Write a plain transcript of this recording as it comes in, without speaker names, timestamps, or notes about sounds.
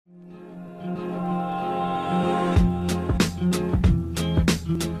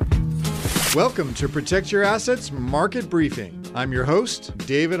Welcome to Protect Your Assets Market Briefing. I'm your host,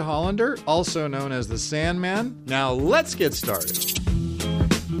 David Hollander, also known as the Sandman. Now let's get started.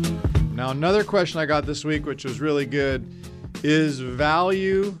 Now another question I got this week, which was really good, is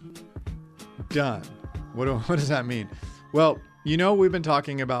value done? What does that mean? Well, you know, we've been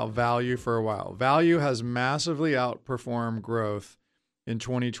talking about value for a while. Value has massively outperformed growth in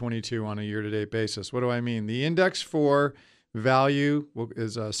 2022 on a year-to-date basis. What do I mean? The index for value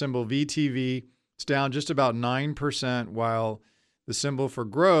is a symbol VTV. It's down just about 9%, while the symbol for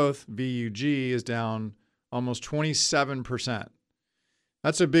growth, VUG, is down almost 27%.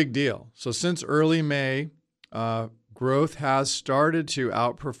 That's a big deal. So since early May, growth has started to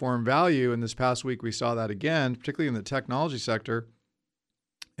outperform value. And this past week, we saw that again, particularly in the technology sector.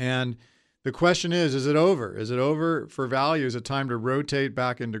 And the question is it over? Is it over for value? Is it time to rotate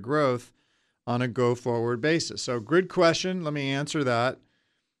back into growth on a go-forward basis? So good question. Let me answer that.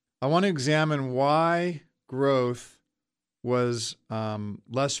 I want to examine why growth was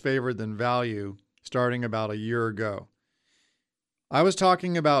less favored than value starting about a year ago. I was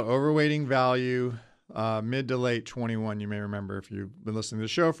talking about overweighting value mid to late 21, you may remember if you've been listening to the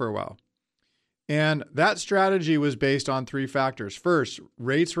show for a while. And that strategy was based on three factors. First,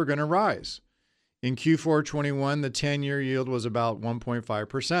 rates were going to rise. In Q4 21, the 10-year yield was about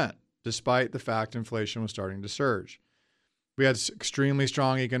 1.5%. Despite the fact inflation was starting to surge. We had extremely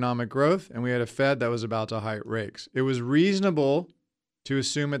strong economic growth, and we had a Fed that was about to hike rates. It was reasonable to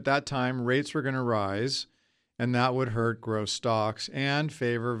assume at that time rates were going to rise, and that would hurt growth stocks and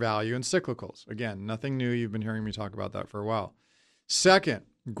favor value and cyclicals. Again, nothing new. You've been hearing me talk about that for a while. Second,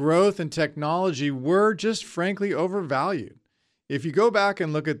 growth and technology were just frankly overvalued. If you go back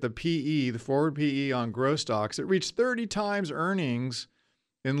and look at the PE, the forward PE on growth stocks, it reached 30 times earnings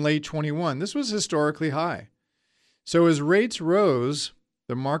in late 21. This was historically high. So as rates rose,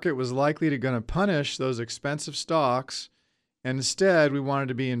 the market was likely to going to punish those expensive stocks. And instead, we wanted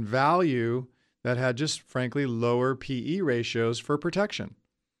to be in value that had just frankly lower PE ratios for protection.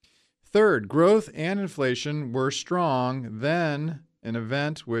 Third, growth and inflation were strong. Then an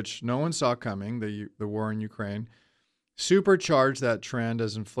event which no one saw coming, the war in Ukraine, supercharged that trend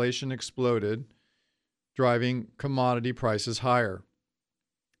as inflation exploded, driving commodity prices higher.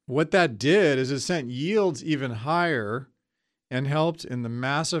 What that did is it sent yields even higher and helped in the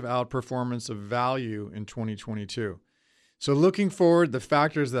massive outperformance of value in 2022. So looking forward, the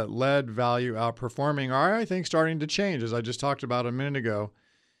factors that led value outperforming are, I think, starting to change, as I just talked about a minute ago.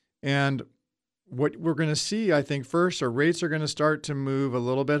 And what we're going to see, I think, first, are rates are going to start to move a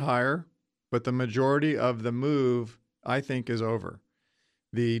little bit higher, but the majority of the move, I think, is over.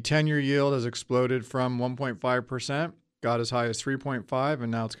 The 10-year yield has exploded from 1.5%. Got as high as 3.5,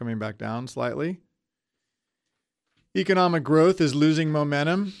 and now it's coming back down slightly. Economic growth is losing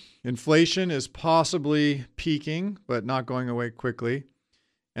momentum. Inflation is possibly peaking, but not going away quickly.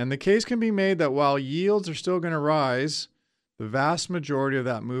 And the case can be made that while yields are still going to rise, the vast majority of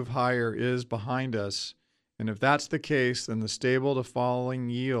that move higher is behind us. And if that's the case, then the stable to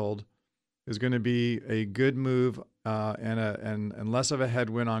falling yield is going to be a good move and less of a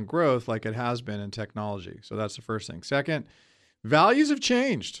headwind on growth like it has been in technology. So that's the first thing. Second, values have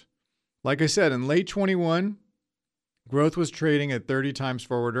changed. Like I said, in late 21, growth was trading at 30 times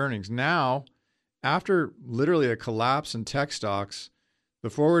forward earnings. Now, after literally a collapse in tech stocks, the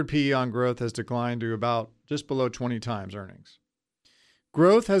forward PE on growth has declined to about just below 20 times earnings.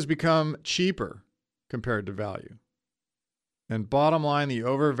 Growth has become cheaper compared to value. And bottom line, the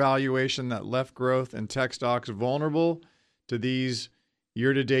overvaluation that left growth and tech stocks vulnerable to these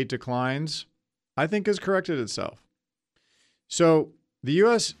year-to-date declines, I think has corrected itself. So the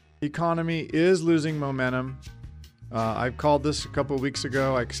U.S. economy is losing momentum. I called this a couple of weeks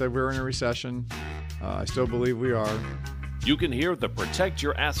ago. I said we were in a recession. I still believe we are. You can hear the Protect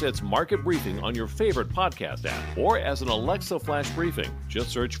Your Assets Market Briefing on your favorite podcast app or as an Alexa flash briefing.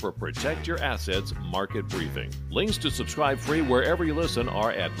 Just search for Protect Your Assets Market Briefing. Links to subscribe free wherever you listen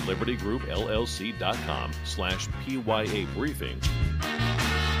are at libertygroupllc.com/PYA briefing.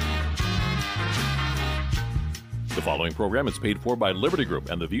 The following program is paid for by Liberty Group,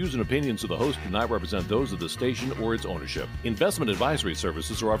 and the views and opinions of the host do not represent those of the station or its ownership. Investment advisory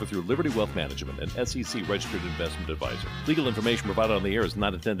services are offered through Liberty Wealth Management, an SEC-registered investment advisor. Legal information provided on the air is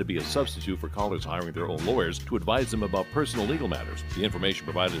not intended to be a substitute for callers hiring their own lawyers to advise them about personal legal matters. The information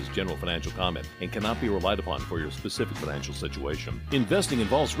provided is general financial comment and cannot be relied upon for your specific financial situation. Investing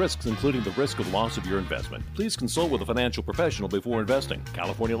involves risks, including the risk of loss of your investment. Please consult with a financial professional before investing.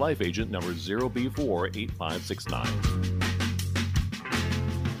 California Life Agent number 0B48569.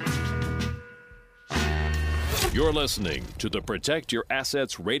 You're listening to the Protect Your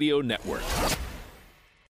Assets Radio Network.